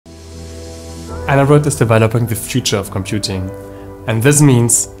Anabrid is developing the future of computing. And this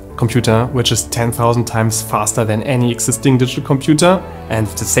means computer which is 10,000 times faster than any existing digital computer and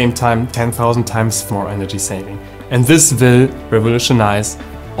at the same time 10,000 times more energy saving. And this will revolutionize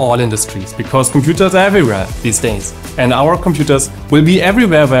all industries because computers are everywhere these days. And our computers will be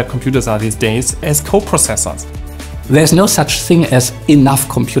everywhere where computers are these days as co-processors. There's no such thing as enough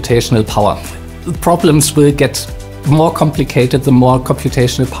computational power. The problems will get more complicated the more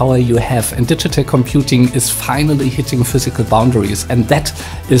computational power you have, and digital computing is finally hitting physical boundaries, and that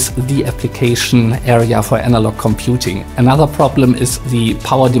is the application area for analog computing. Another problem is the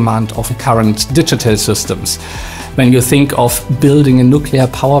power demand of current digital systems. When you think of building a nuclear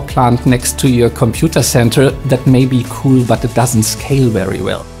power plant next to your computer center, that may be cool, but it doesn't scale very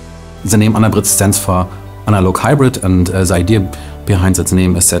well. The name Anabrid stands for analog hybrid, and the idea behind that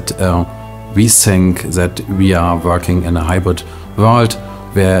name is that we think that we are working in a hybrid world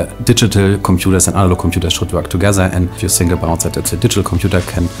where digital computers and analog computers should work together. And if you think about that, a digital computer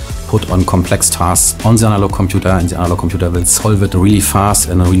can put on complex tasks on the analog computer, and the analog computer will solve it really fast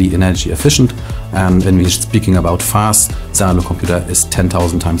and really energy efficient. And when we're speaking about fast, the analog computer is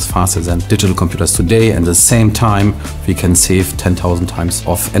 10,000 times faster than digital computers today. And at the same time, we can save 10,000 times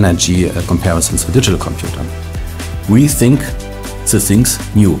of energy comparison to a digital computer. We think the thing's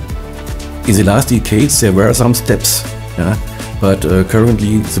new. In the last decades, there were some steps, but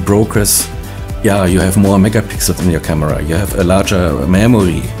currently the progress, you have more megapixels in your camera, you have a larger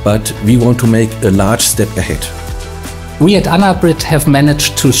memory, but we want to make a large step ahead. We at Anabrid have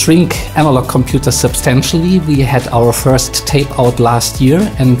managed to shrink analog computers substantially. We had our first tape out last year,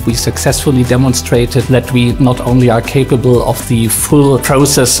 and we successfully demonstrated that we not only are capable of the full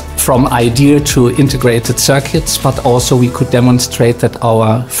process from idea to integrated circuits, but also we could demonstrate that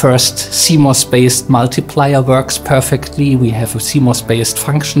our first CMOS-based multiplier works perfectly. We have a CMOS-based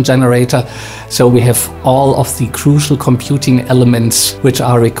function generator, so we have all of the crucial computing elements which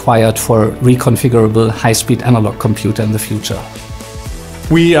are required for reconfigurable high-speed analog computer in the future.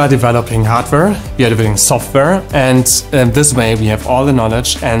 We are developing hardware, we are developing software, and this way we have all the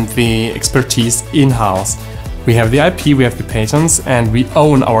knowledge and the expertise in-house. We have the IP, we have the patents, and we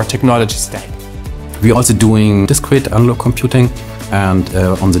own our technology stack. We're also doing discrete analog computing, and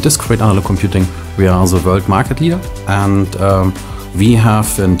on the discrete analog computing we are the world market leader, and we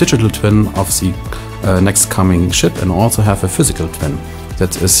have a digital twin of the next coming chip and also have a physical twin.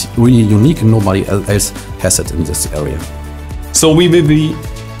 That is really unique and nobody else has it in this area. So we will be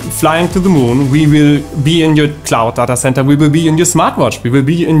flying to the moon, we will be in your cloud data center, we will be in your smartwatch, we will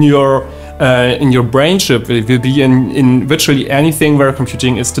be in your brain chip, we will be in virtually anything where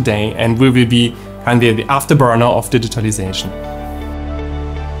computing is today, and we will be kind of the afterburner of digitalization.